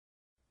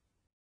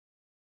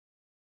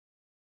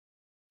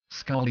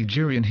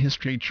Scholagerian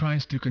history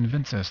tries to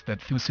convince us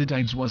that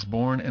Thucydides was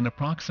born in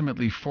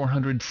approximately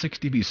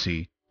 460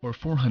 BC, or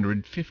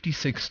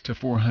 456 to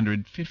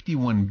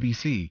 451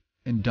 BC,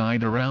 and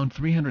died around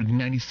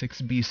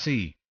 396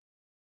 BC.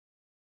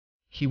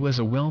 He was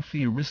a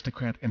wealthy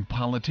aristocrat and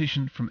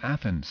politician from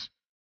Athens.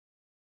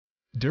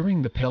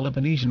 During the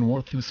Peloponnesian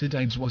War,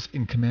 Thucydides was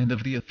in command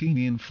of the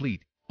Athenian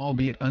fleet,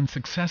 albeit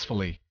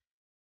unsuccessfully.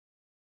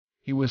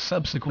 He was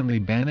subsequently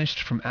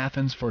banished from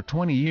Athens for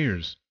 20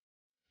 years.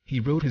 He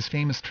wrote his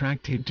famous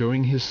tractate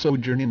during his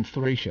sojourn in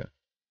Thracia.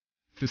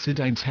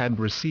 Thucydides had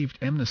received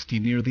amnesty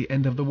near the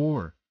end of the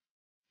war.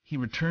 He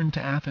returned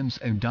to Athens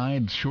and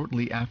died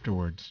shortly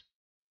afterwards.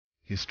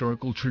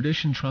 Historical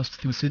tradition trusts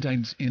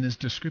Thucydides in his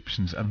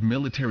descriptions of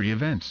military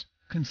events,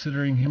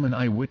 considering him an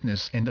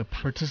eyewitness and a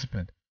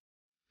participant.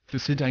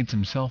 Thucydides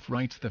himself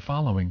writes the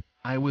following: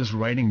 "I was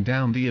writing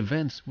down the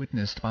events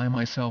witnessed by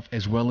myself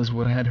as well as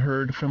what I had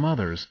heard from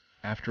others,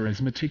 after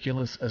as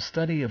meticulous a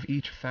study of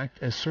each fact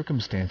as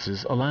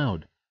circumstances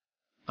allowed.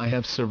 I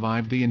have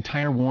survived the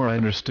entire war, I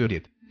understood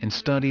it, and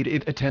studied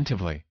it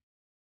attentively."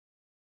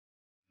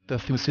 The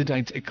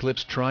Thucydides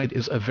eclipse tried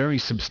is a very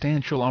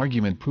substantial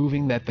argument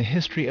proving that the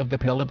history of the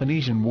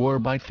Peloponnesian War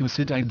by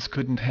Thucydides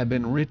couldn't have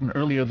been written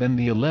earlier than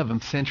the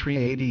 11th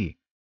century AD.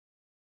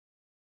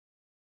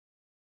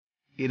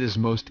 It is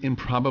most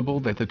improbable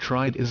that the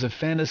triad is a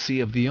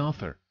fantasy of the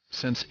author,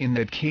 since in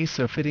that case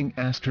a fitting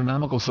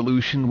astronomical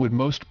solution would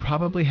most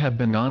probably have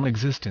been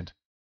non-existent.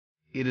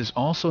 It is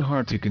also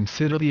hard to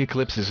consider the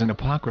eclipses an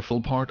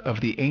apocryphal part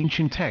of the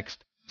ancient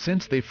text,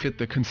 since they fit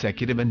the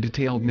consecutive and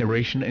detailed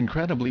narration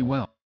incredibly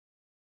well.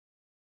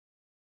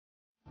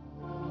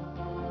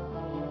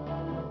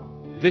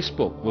 This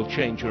book will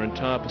change your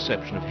entire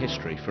perception of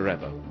history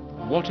forever.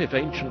 What if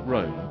ancient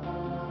Rome,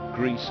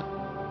 Greece,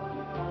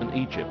 and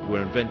Egypt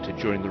were invented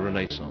during the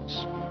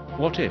Renaissance?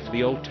 What if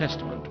the Old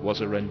Testament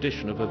was a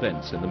rendition of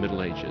events in the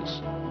Middle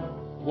Ages?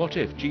 What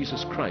if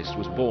Jesus Christ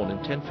was born in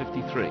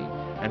 1053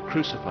 and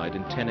crucified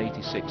in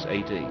 1086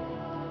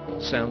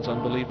 AD? Sounds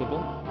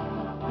unbelievable?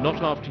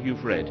 Not after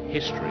you've read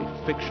History,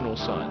 Fiction or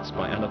Science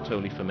by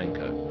Anatoly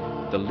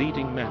Fomenko, the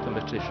leading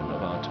mathematician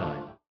of our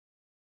time.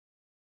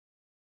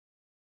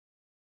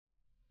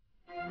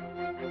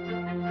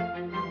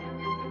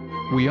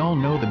 We all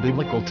know the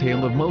biblical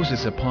tale of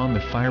Moses upon the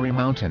fiery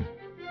mountain.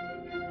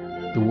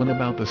 The one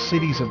about the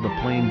cities of the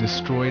plain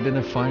destroyed in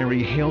a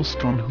fiery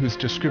hailstorm whose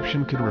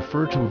description could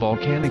refer to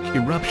volcanic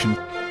eruption.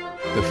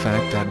 The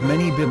fact that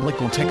many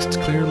biblical texts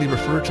clearly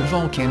refer to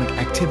volcanic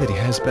activity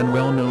has been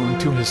well known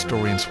to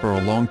historians for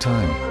a long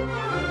time.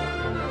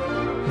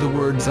 The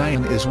word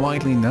Zion is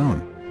widely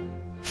known.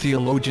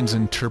 Theologians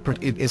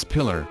interpret it as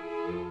pillar.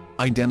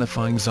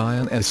 Identifying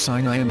Zion as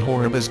Sinai and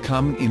Horeb is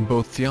common in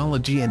both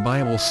theology and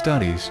Bible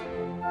studies.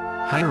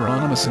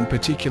 Hieronymus in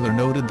particular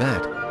noted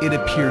that, it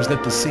appears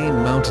that the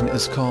same mountain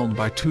is called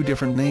by two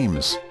different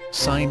names,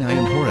 Sinai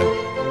and Horeb.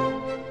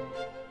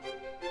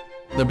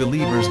 The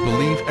believers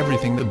believe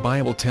everything the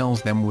Bible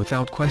tells them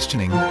without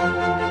questioning,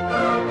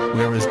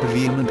 whereas the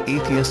vehement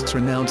atheists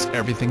renounce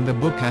everything the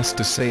book has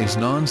to say as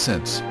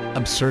nonsense,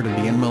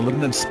 absurdity and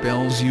malignant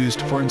spells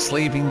used for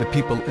enslaving the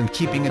people and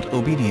keeping it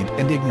obedient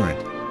and ignorant.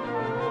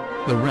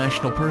 The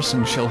rational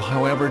person shall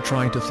however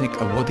try to think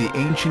of what the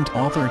ancient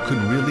author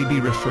could really be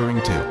referring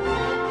to.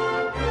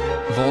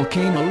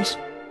 Volcanoes?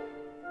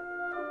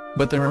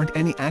 But there aren't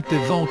any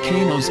active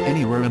volcanoes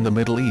anywhere in the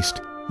Middle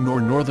East, nor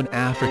northern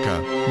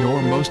Africa,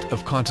 nor most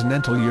of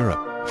continental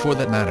Europe, for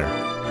that matter.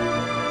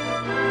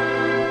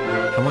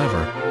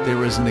 However,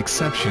 there is an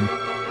exception: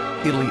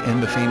 Italy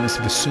and the famous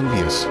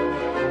Vesuvius.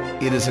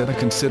 It is at a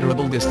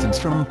considerable distance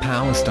from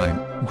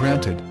Palestine,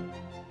 granted.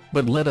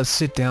 But let us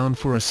sit down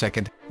for a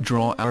second,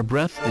 draw our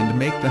breath and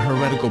make the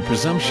heretical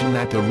presumption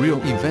that the real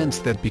events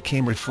that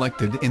became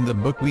reflected in the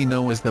book we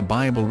know as the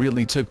Bible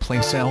really took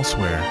place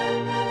elsewhere.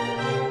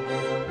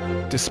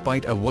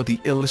 Despite of what the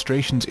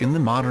illustrations in the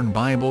modern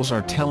Bibles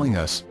are telling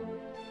us.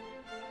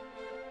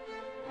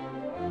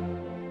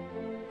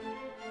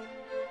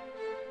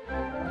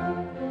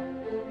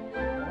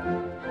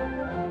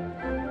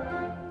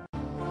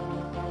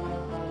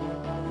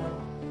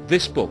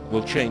 This book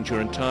will change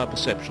your entire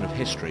perception of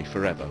history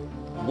forever.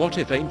 What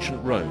if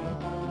ancient Rome,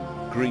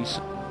 Greece,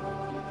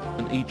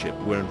 and Egypt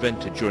were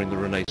invented during the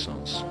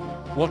Renaissance?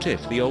 What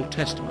if the Old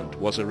Testament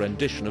was a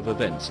rendition of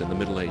events in the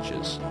Middle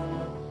Ages?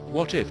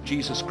 What if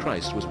Jesus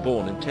Christ was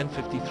born in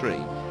 1053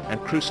 and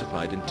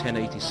crucified in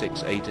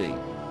 1086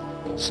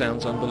 AD?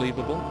 Sounds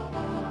unbelievable?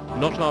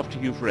 Not after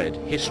you've read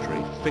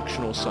History,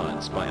 Fiction or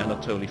Science by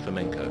Anatoly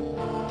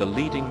Fomenko, the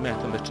leading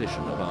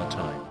mathematician of our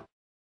time.